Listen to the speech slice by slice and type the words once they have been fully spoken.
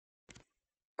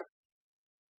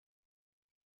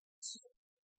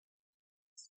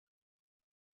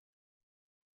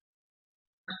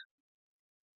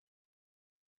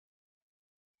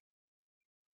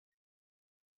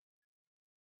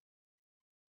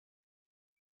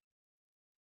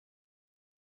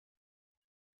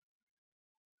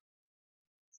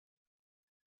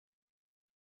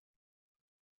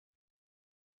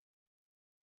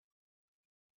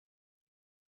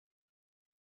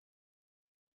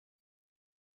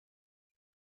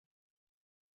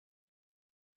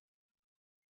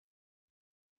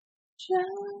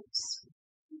Just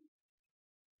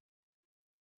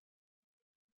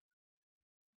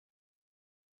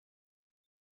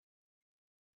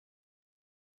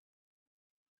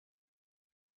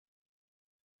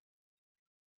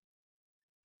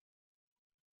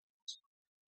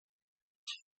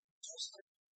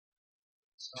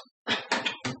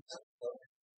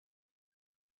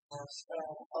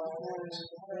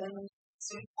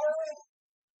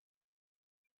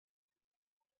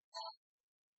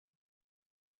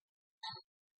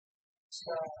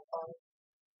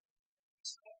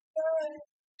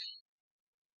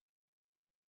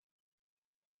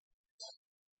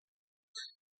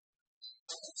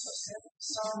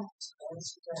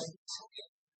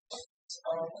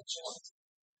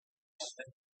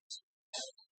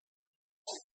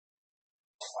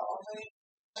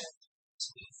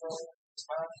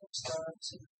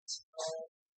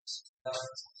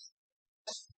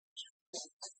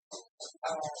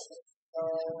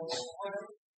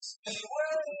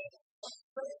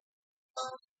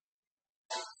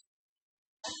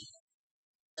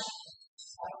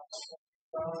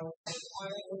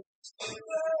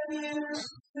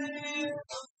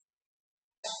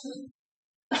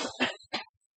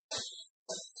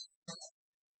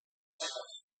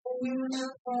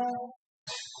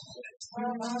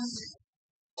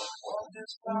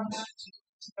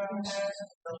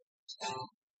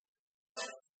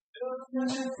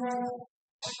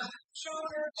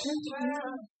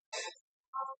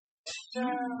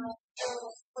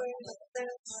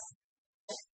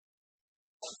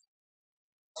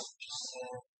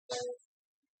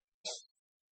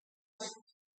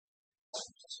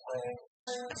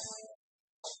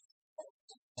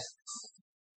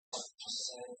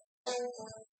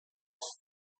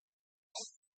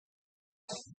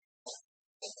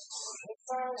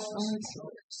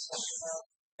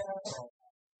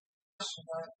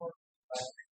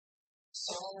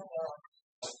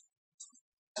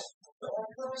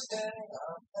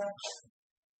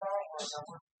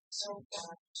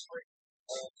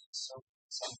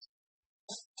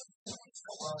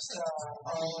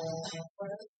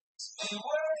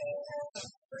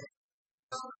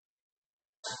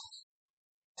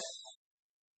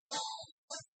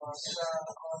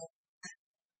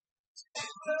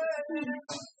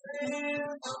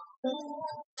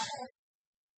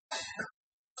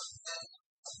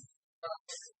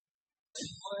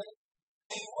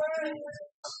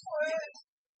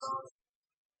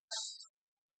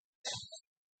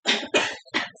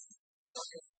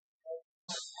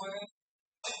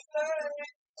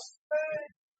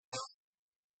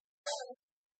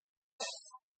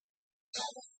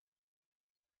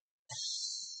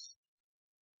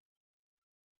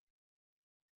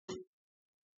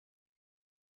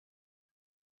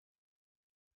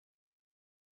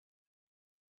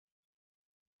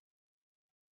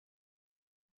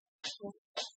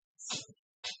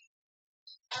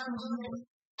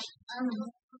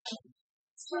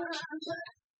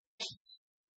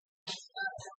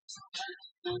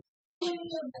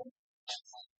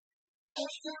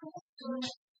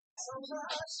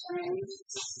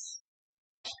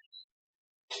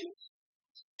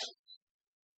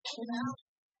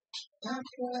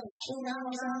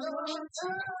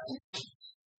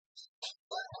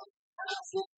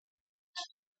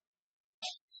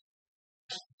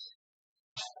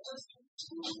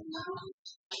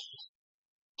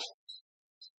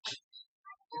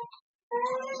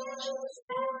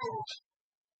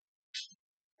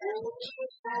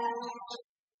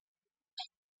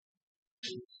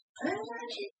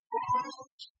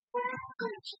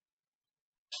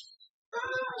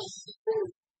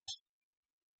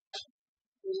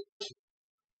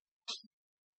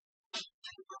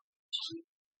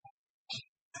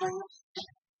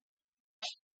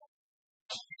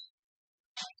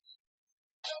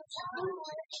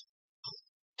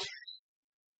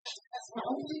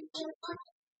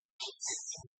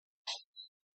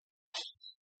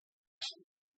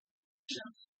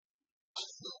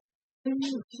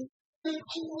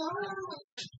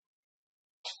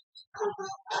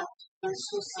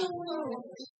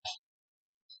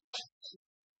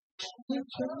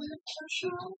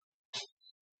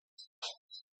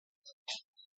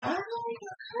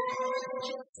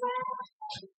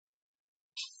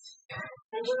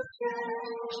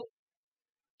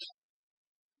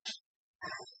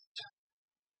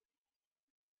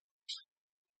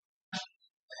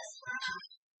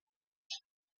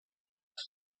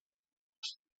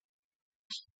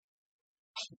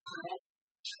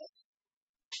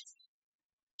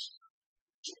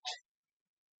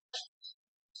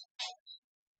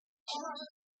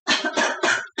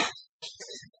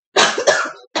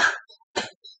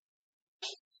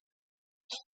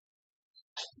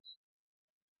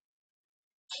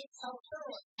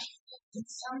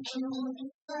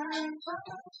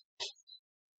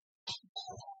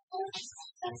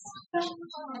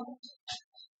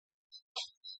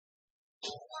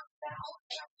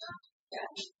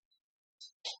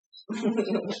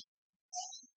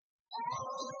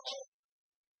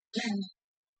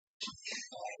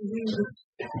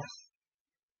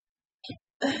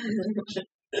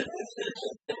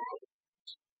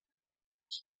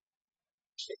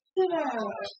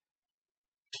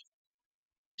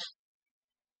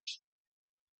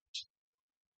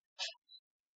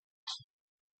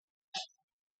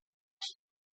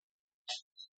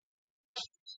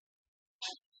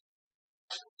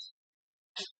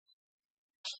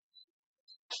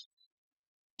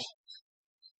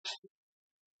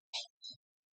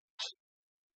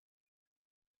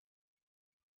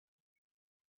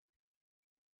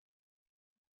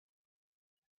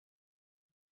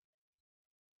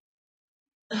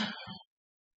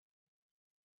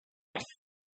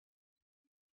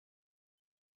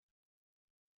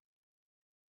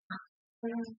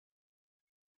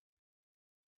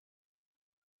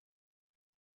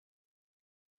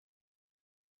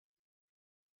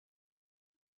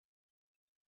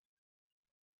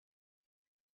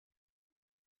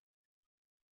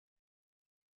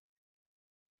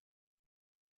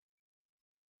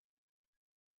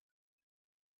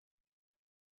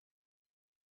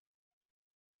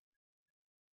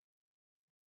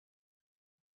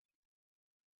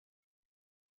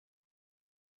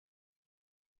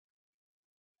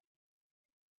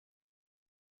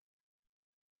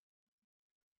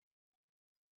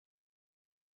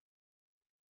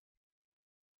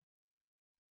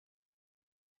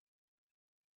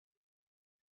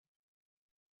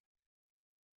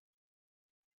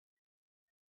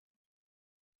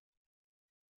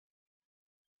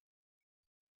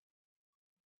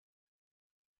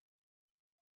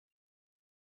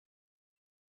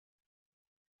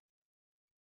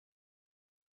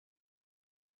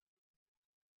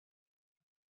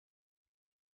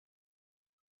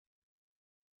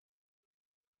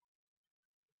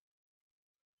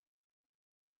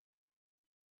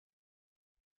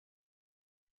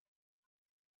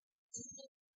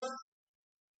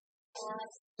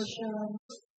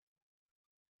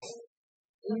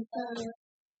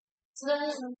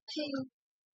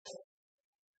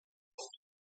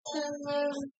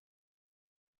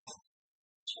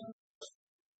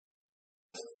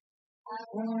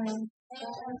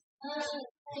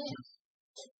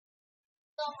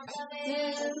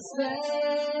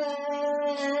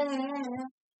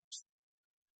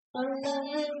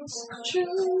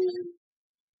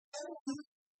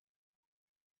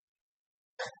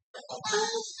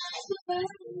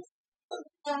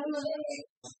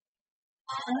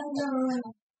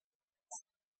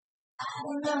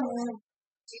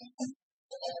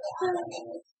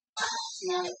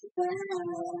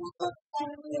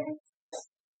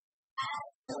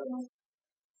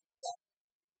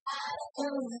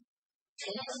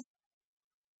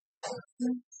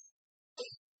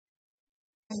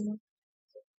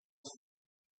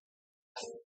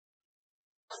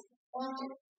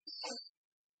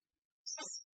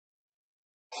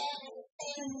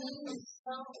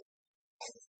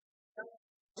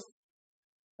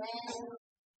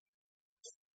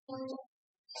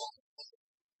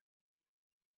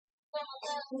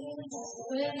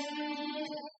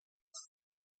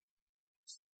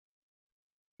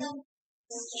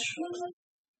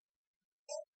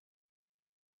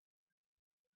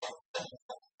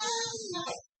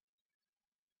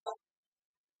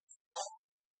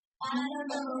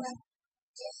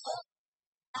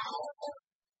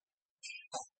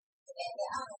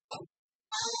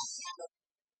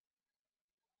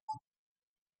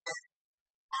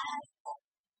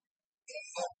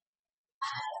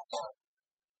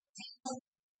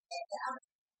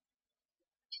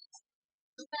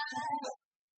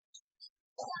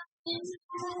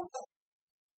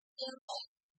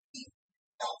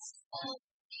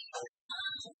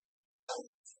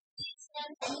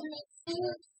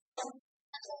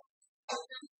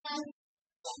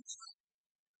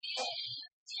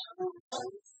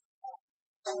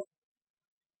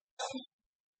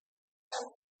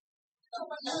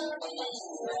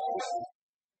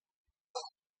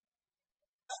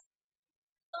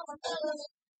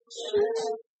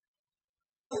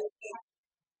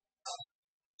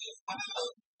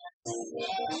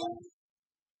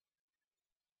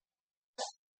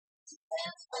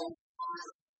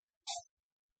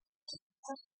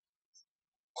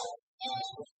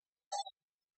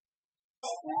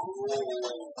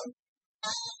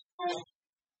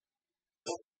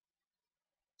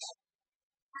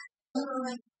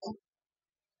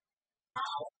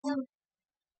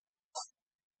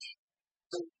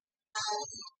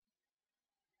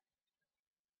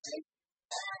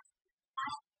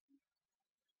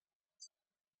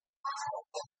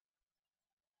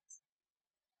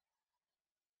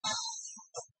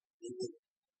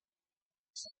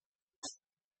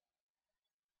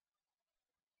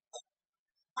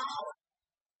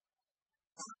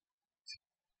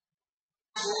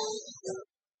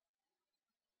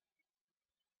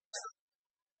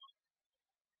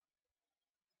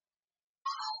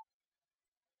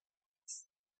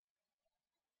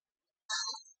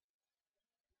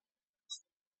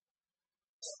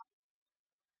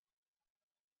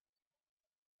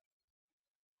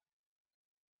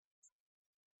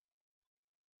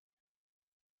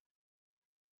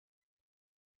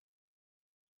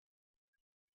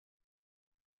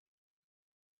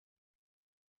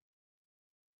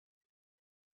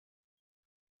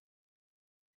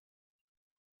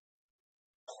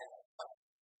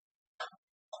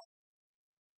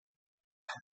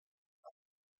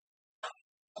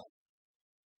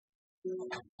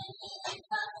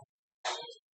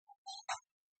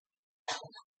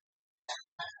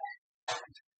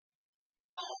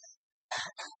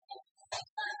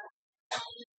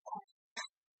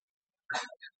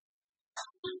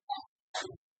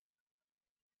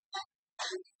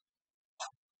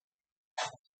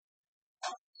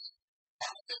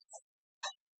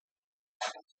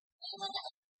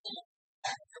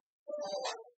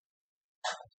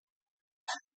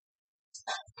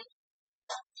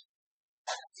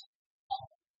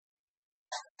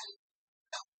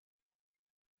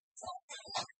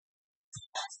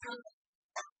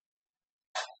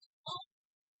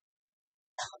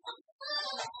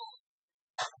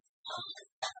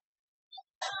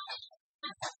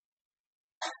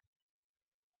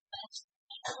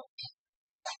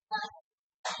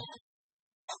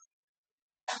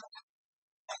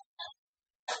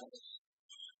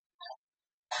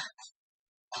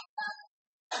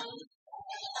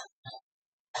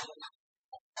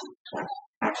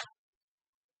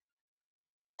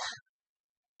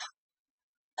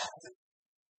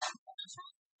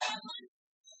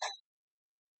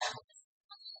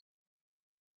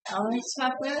Always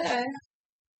halfway there.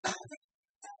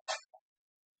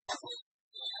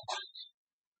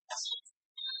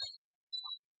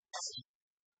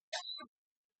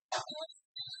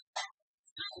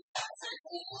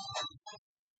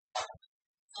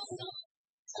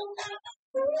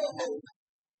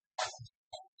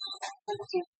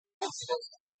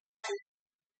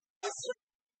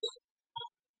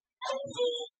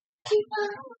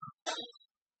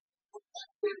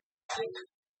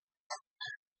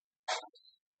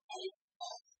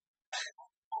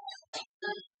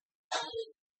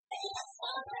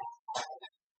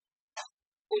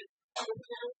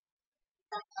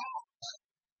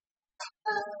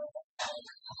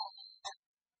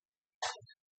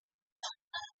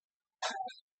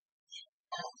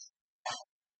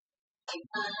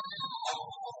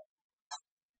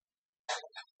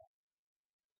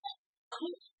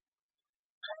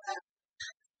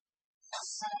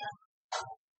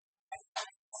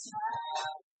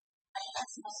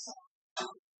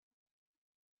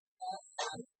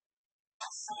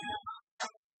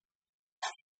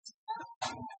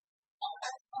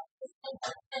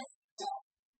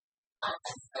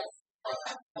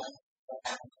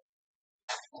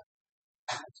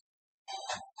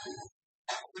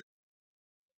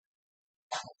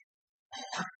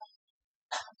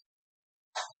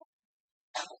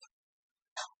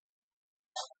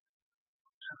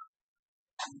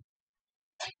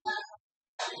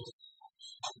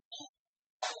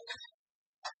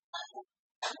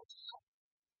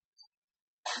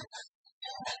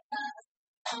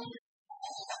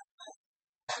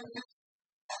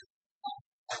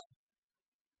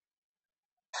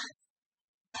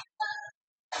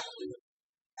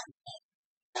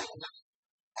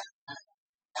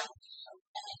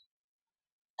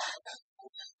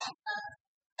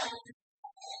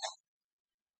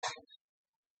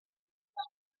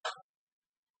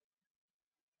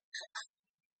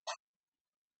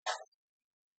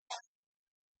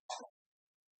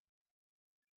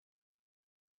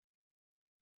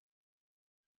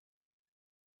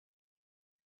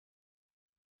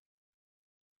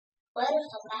 What if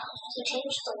a mouse to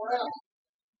change the world?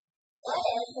 What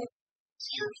if a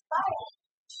huge body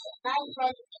with 9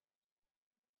 presidents?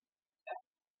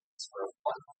 Square root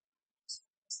of 1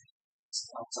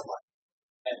 sounds alike.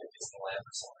 And it is the land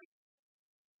or something.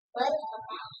 What if a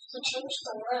mouse to change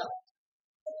the world?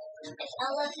 If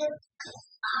elephants could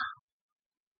fly,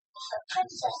 if a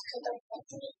princess could live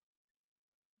with me,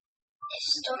 if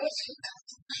stories could come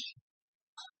to life,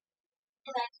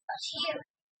 if I could rush here,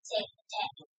 save the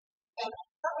day, then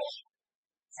I'd probably here.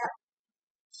 So,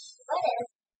 what if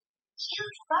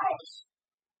huge parties,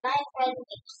 9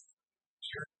 presidents?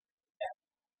 Sure. Yeah.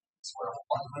 Square root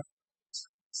of 1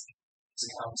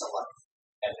 sounds alike.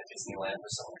 And the Disneyland or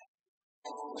something.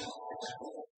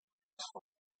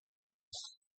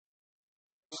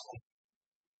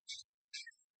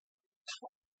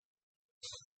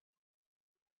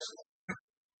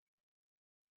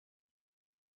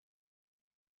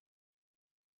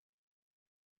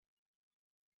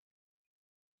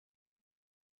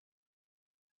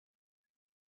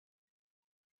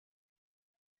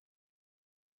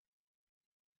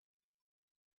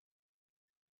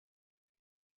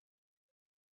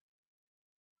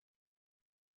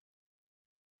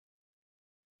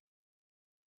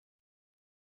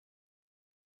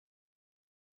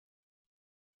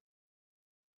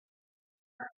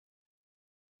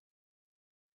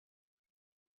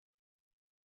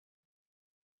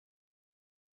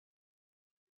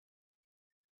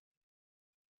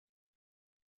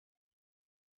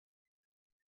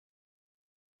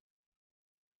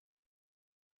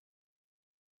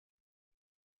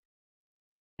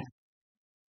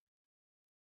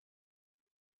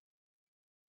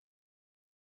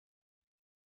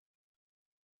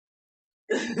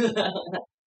 $10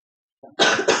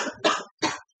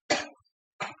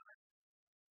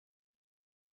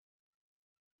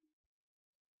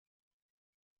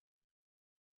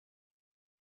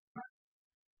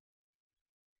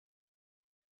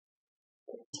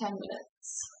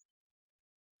 minutes.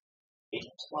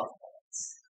 12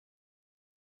 minutes.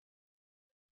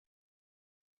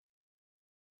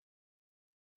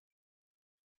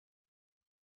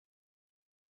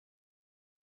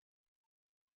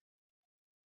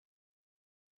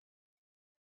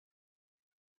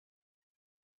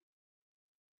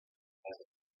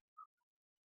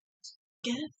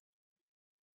 Get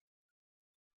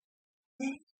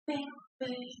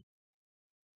baby.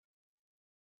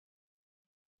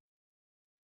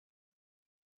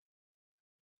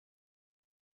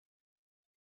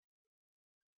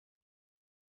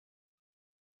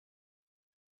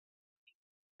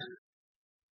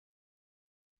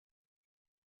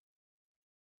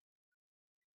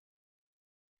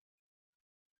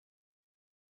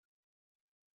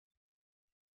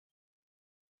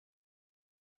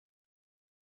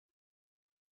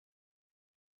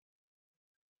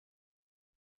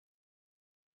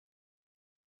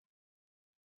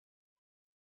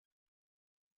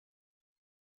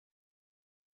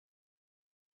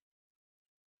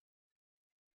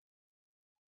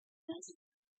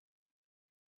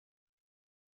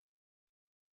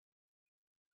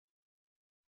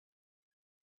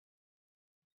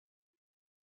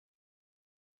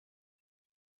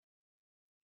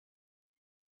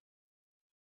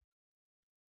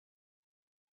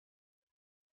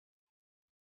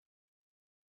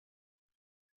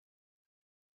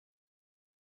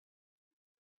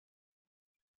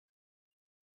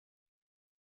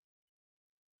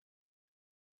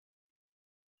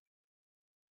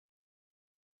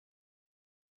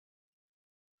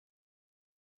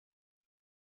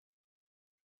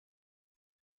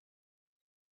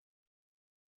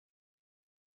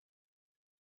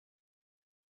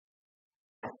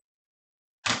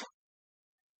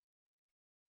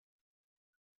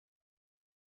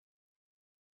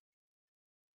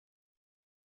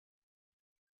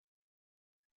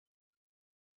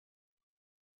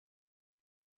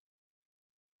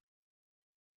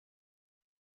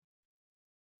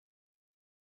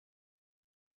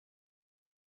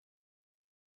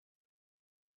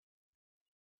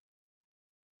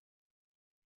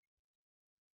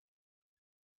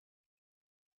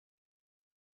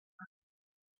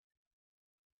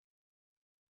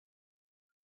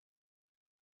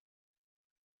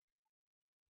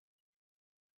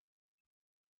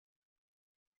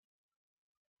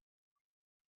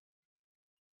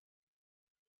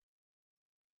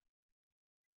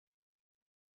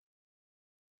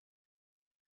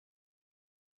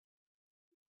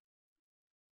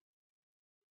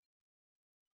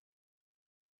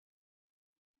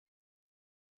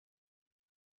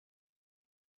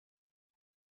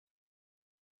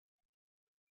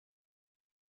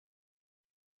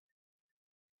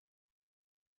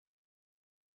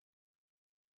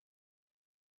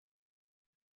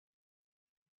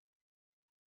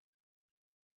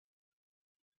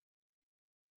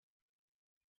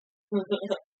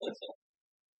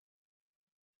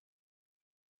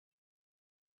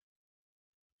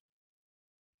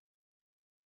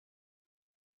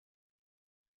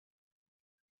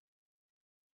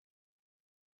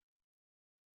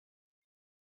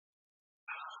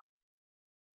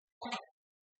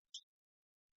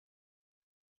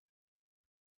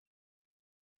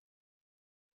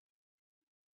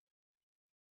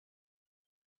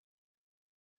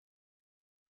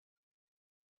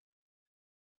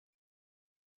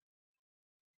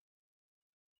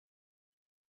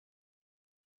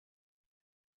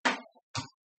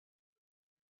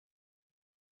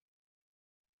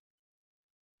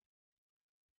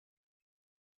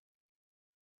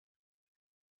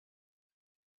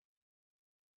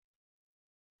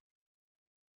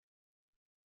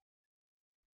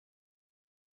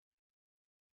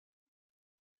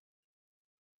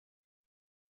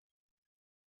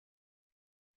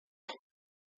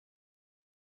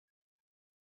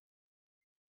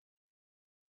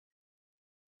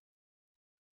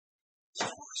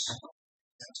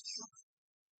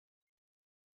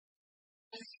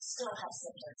 Still have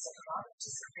symptoms of chronic to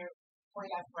severe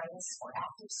arthritis or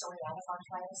active psoriatic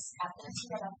arthritis after a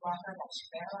TNF blocker like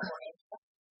Humira or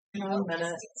No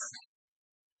minute.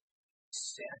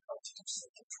 Stand up to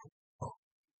take control.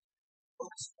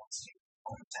 Focus once you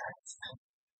own tags and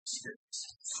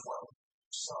experience flow.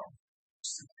 So,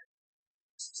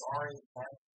 sorry,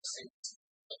 that safety.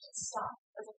 It can stop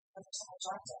with a total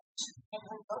joint damage and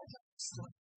revoke the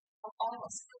of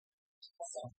almost.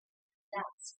 That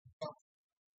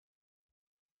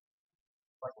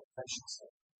infections and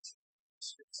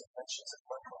infections and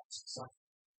blood clots. So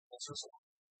cancers of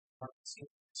skin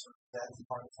cancer, that is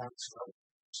part of cancer,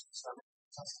 stomach,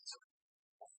 intestines,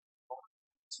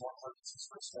 small heart disease,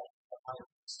 first step, higher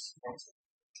risks, cancer,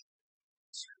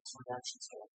 serious reactions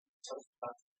to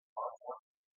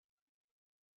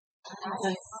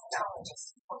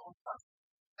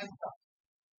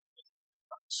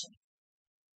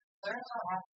learn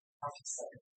how to say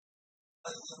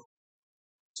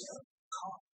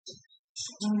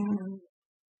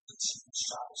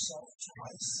shot yourself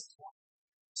twice.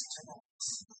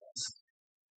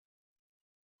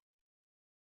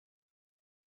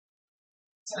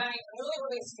 Tonight, a newly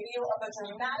released video of a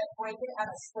dramatic break-in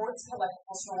at a sports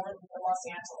collectible store in Los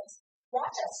Angeles.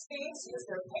 Watch as thieves use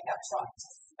their pickup truck to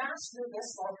smash through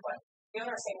this storefront. The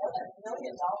owners say more than $1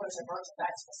 million in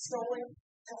merchandise was stolen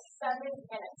in 7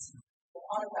 minutes. With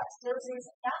autographed jerseys,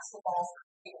 basketballs,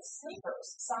 and sneakers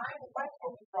signed by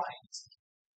Kobe Bryant.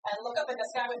 And look up in the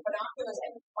sky with binoculars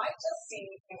and you might just see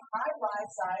a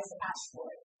high-ride-sized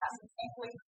asteroid passing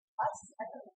safely up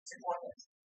 7 meters in orbit.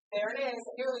 There it is,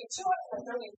 nearly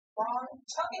 230 long,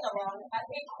 chugging along at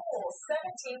a cool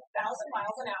 17,000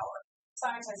 miles an hour.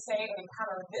 Scientists say an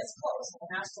encounter this close with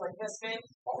an asteroid this big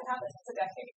won't happen in a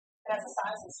decade. It has the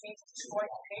size and speed to destroy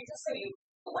a major city,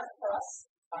 but for us,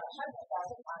 about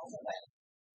 100,000 miles away.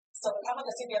 So come on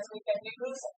the CBS Weekend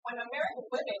News, when American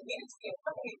women needed to be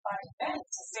accompanied by men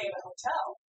to stay in a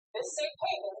hotel, this safe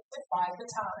haven defied the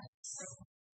times.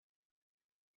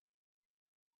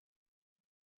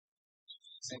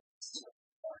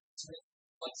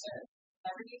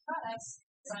 Never new products,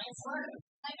 science learning,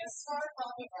 like a smart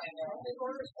coffee grinder, the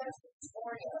order questions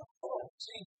for you. Oh,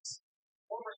 geez.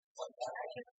 Over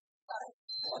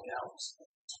what hours? 25%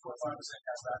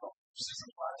 cash back on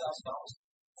 $65,000.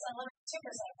 Some 2%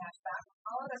 cash back on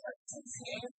all other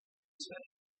purchases.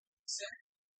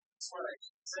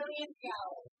 Brilliant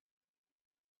reality.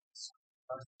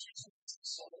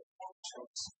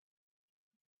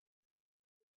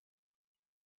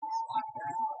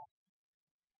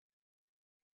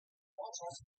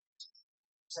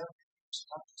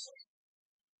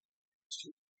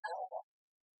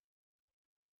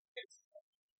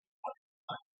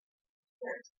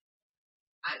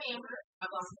 I'm Amber.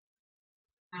 I'm on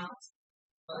house.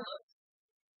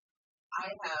 I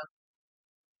have.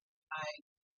 I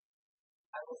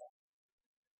was.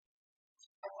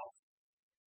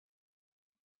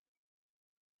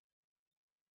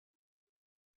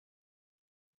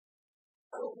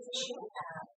 Oh, you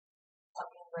have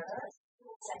talking river,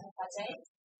 second project.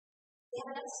 We have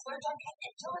another splurge on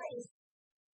picnic toys.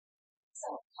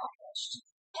 So accomplished.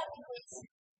 Happy weeks.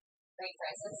 Great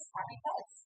prices. Happy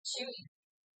pets. Chewy.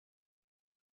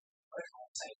 What if I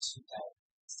say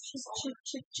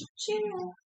chew?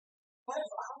 What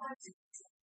if I want to?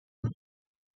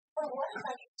 Or what if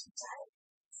I get too tired?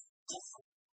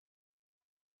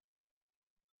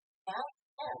 Now,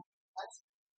 let's.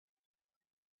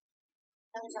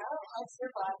 Manjaro helps your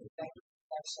body break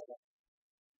blood sugar.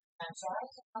 Manjaro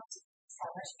can help to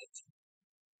establish a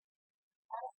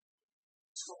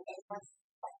to 8 months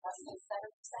by less than 7%.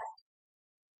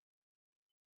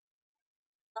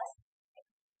 Plus,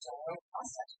 Manjaro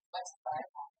also less than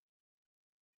 5%.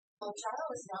 Manjaro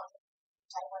is not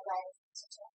type 1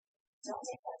 diabetes. Don't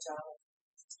take Manjaro.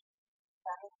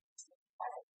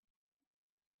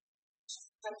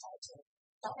 Don't type 2.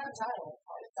 Don't Manjaro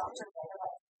or the doctor right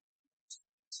away.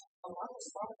 Along with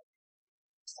some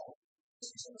so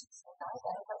changes are not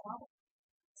better but not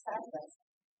side effects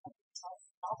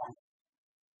all that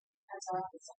as well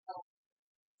as some help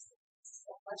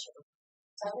so much of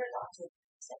tell your doctor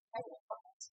say pregnant from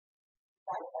it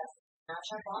side effects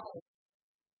natural body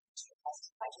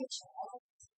by teaching all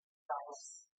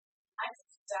dollars I'm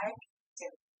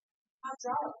diabetes how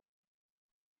draw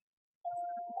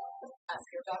ask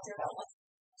your doctor about what's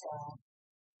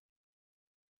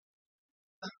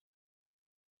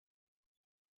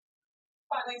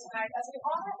Finally tonight, as we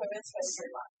honor Women's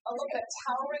History Month, a look at a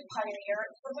towering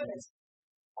pioneer for women's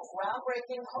a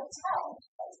groundbreaking hotel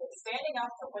that has been standing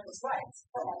up for women's rights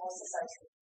for almost a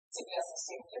century. CBS's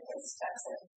Steve Lucas checks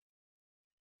in.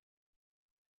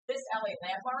 This LA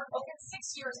landmark opened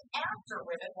 6 years after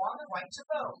women won the right to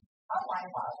vote.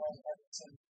 Mind-boggling to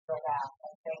go back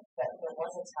and think that there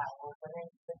was a time where women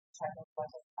could technically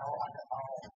vote on their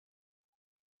own.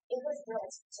 It was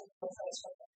built to replace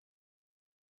women.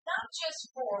 Not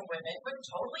just for women, but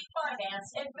totally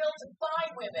financed and built by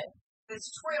women.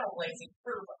 This trailblazing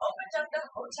group opened up the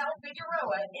Hotel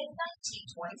Figueroa in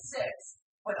 1926,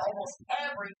 when almost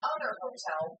every other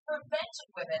hotel prevented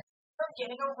women from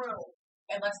getting a room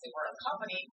unless they were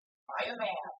accompanied by a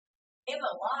man. In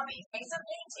the lobby hangs a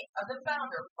painting of the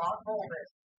founder, Bob Boulder.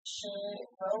 She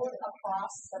rode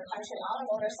across the country on a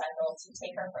motorcycle to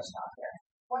take her first job here.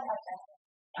 What happened?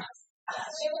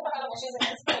 She was incredible. She's an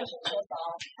inspiration to us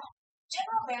all.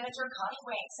 General Manager Connie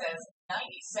Wayne says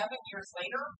 97 years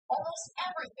later, almost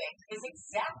everything is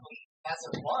exactly as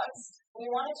it was. We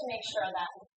wanted to make sure that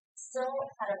we still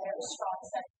had a very strong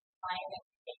sense of time and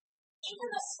Even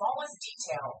the smallest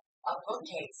detail, a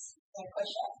bookcase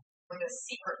cushion. with a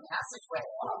secret passageway.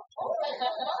 This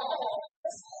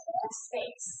whole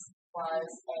space was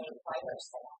a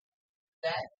writer's salon.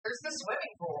 Then there's the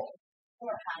swimming pool.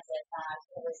 Rumor has it that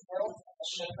it was built in the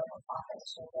shape of a coffin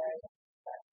to a very good.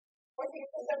 What do you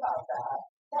think about that?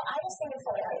 Well, I just think it's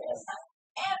hilarious.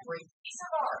 Every piece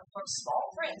of art, from small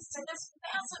prints to this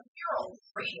massive mural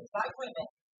created by women,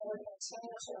 We would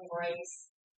continue to embrace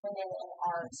women in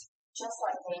art just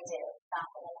like they did back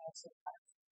in the 1900s.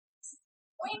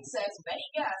 Wayne says many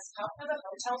guests come for the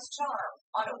hotel's charm,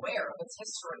 unaware of its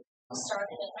history. It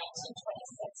started in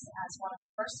 1926 as one of the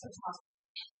first hotels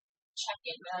to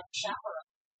check-in with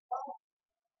chaperone.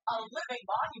 A living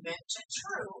monument to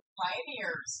true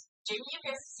pioneers. Jamie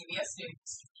Abyss, CBS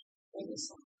News.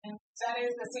 That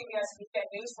is the CBS Weekend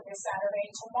News for this Saturday.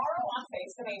 Tomorrow on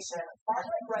Face the Nation,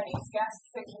 Margaret Rennie's guests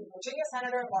include Virginia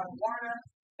Senator Martin Warner,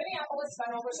 Minneapolis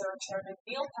Federal Reserve Chairman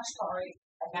Neil Kashkari,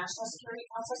 and National Security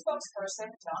Council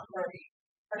spokesperson John Kirby.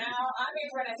 For now, I'm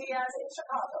Adriana Diaz in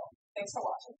Chicago. Thanks for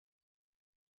watching.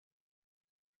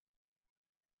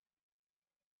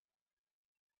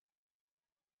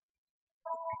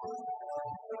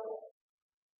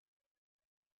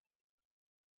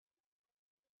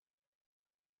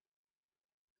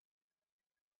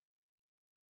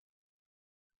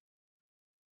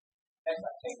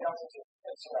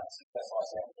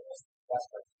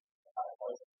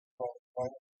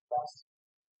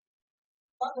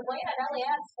 But the way that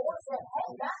Elliott sports it, hey,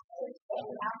 that's the thing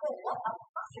after what a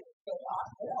positive thing on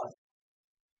board.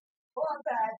 Brought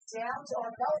that down to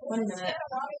our belly. 1 minute.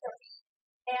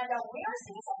 And we are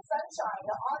seeing some sunshine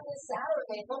on this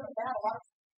Saturday. Looking down a lot of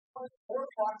 4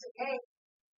 o'clock today.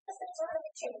 This is sort of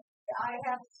a change. I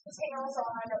have details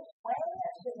on when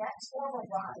the next one will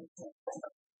rise.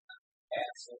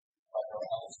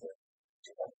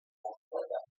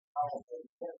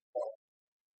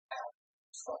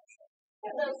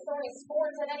 Give those stories,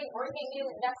 sports, and any breaking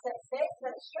news next at 6.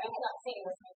 And streaming on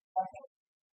CBS News.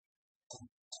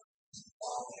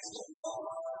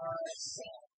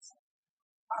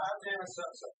 I'm David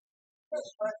Simpson. This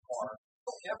is Frank Warner.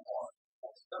 Jim Warner.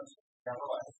 Simpson.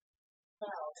 Caroline.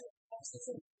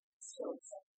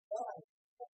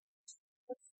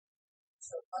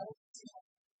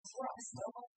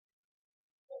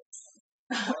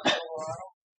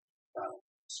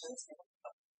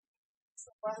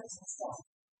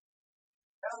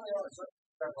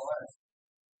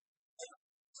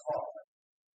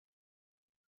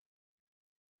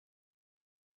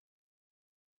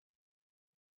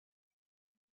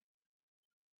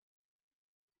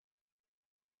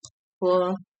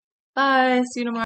 Cool. Bye. See you tomorrow.